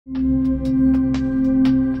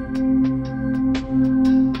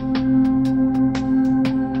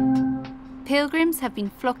have been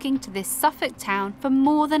flocking to this Suffolk town for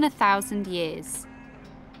more than 1,000 years.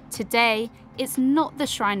 Today, it's not the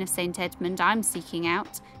Shrine of St Edmund I'm seeking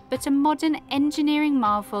out, but a modern engineering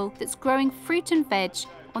marvel that's growing fruit and veg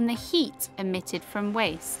on the heat emitted from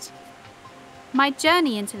waste. My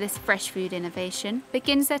journey into this fresh food innovation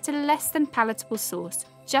begins at a less than palatable source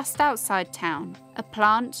just outside town, a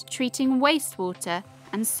plant treating wastewater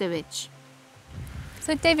and sewage.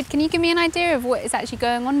 So David, can you give me an idea of what is actually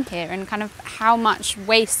going on here and kind of how much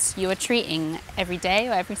waste you are treating every day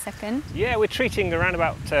or every second? Yeah, we're treating around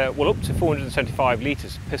about, up to 475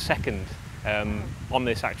 litres per second on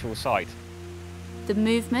this actual site. The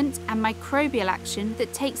movement and microbial action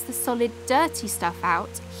that takes the solid dirty stuff out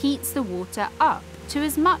heats the water up to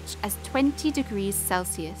as much as 20 degrees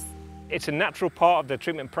Celsius. It's a natural part of the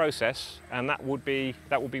treatment process, and that would be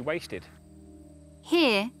wasted.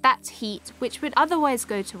 Here, that heat, which would otherwise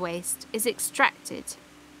go to waste, is extracted.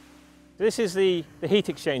 This is the heat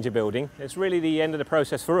exchanger building. It's really the end of the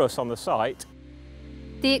process for us on the site.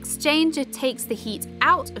 The exchanger takes the heat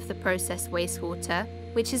out of the processed wastewater,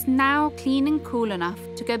 which is now clean and cool enough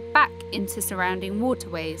to go back into surrounding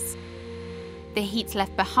waterways. The heat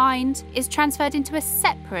left behind is transferred into a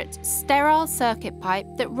separate, sterile circuit pipe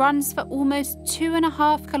that runs for almost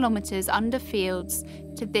 2.5 kilometres under fields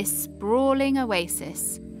to this sprawling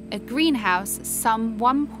oasis, a greenhouse some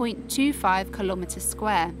 1.25 kilometres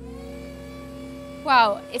square.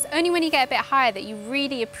 Wow, it's only when you get a bit higher that you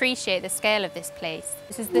really appreciate the scale of this place.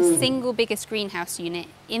 This is the single biggest greenhouse unit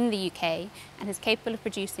in the UK and is capable of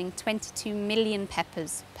producing 22 million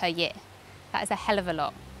peppers per year. That is a hell of a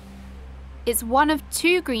lot. It's one of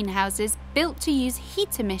 2 greenhouses built to use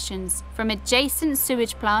heat emissions from adjacent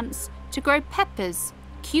sewage plants to grow peppers,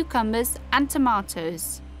 cucumbers and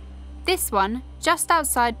tomatoes. This one just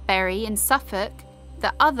outside Bury in Suffolk,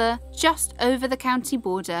 the other just over the county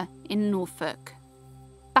border in Norfolk.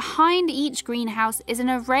 Behind each greenhouse is an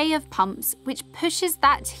array of pumps which pushes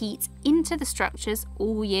that heat into the structures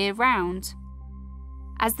all year round.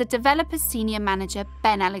 As the developer's senior manager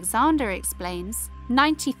Ben Alexander explains,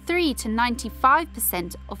 93 to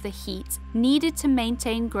 95% of the heat needed to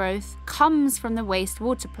maintain growth comes from the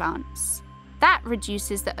wastewater plants. That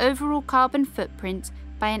reduces the overall carbon footprint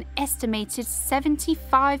by an estimated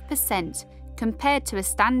 75% compared to a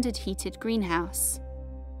standard heated greenhouse.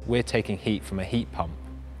 We're taking heat from a heat pump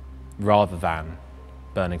rather than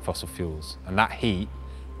burning fossil fuels. And that heat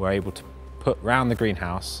we're able to put round the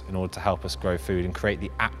greenhouse in order to help us grow food and create the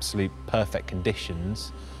absolute perfect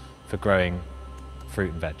conditions for growing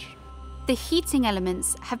fruit and veg. The heating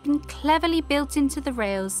elements have been cleverly built into the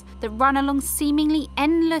rails that run along seemingly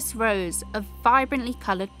endless rows of vibrantly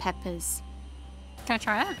coloured peppers. Can I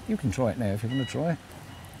try it? You can try it now if you want to try.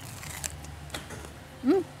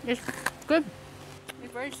 It's good.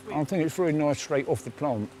 It's very sweet. I think it's very nice straight off the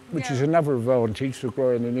plant, which is another advantage for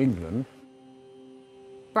growing in England.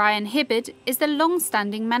 Brian Hibbard is the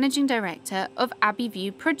long-standing managing director of Abbey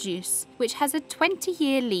View Produce, which has a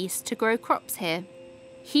 20-year lease to grow crops here.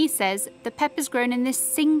 He says the peppers grown in this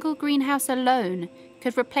single greenhouse alone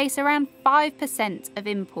could replace around 5% of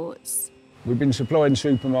imports. We've been supplying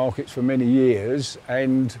supermarkets for many years,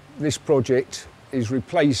 and this project is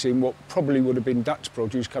replacing what probably would have been Dutch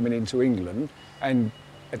produce coming into England, and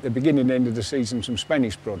at the beginning and end of the season some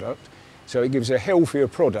Spanish product. So it gives a healthier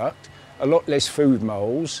product, a lot less food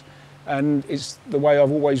moles, and it's the way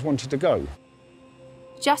I've always wanted to go.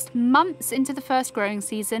 Just months into the first growing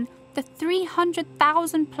season, the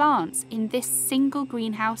 300,000 plants in this single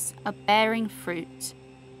greenhouse are bearing fruit.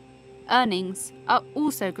 Earnings are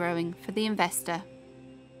also growing for the investor.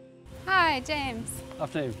 Hi, James.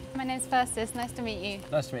 Afternoon. My name's Persis. Nice to meet you.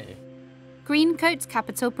 Nice to meet you. Greencoats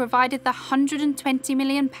Capital provided the £120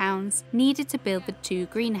 million needed to build the 2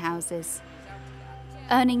 greenhouses,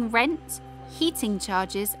 earning rent, heating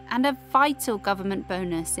charges and a vital government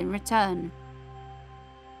bonus in return.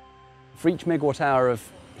 For each megawatt hour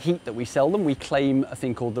of heat that we sell them, we claim a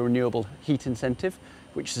thing called the Renewable Heat Incentive,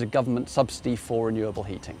 which is a government subsidy for renewable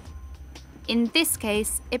heating. In this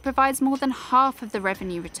case, it provides more than half of the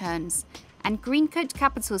revenue returns, and Greencoat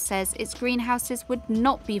Capital says its greenhouses would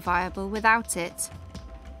not be viable without it.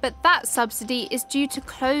 But that subsidy is due to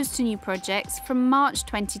close to new projects from March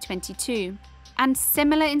 2022, and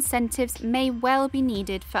similar incentives may well be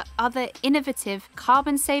needed for other innovative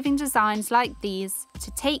carbon-saving designs like these to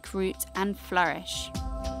take root and flourish.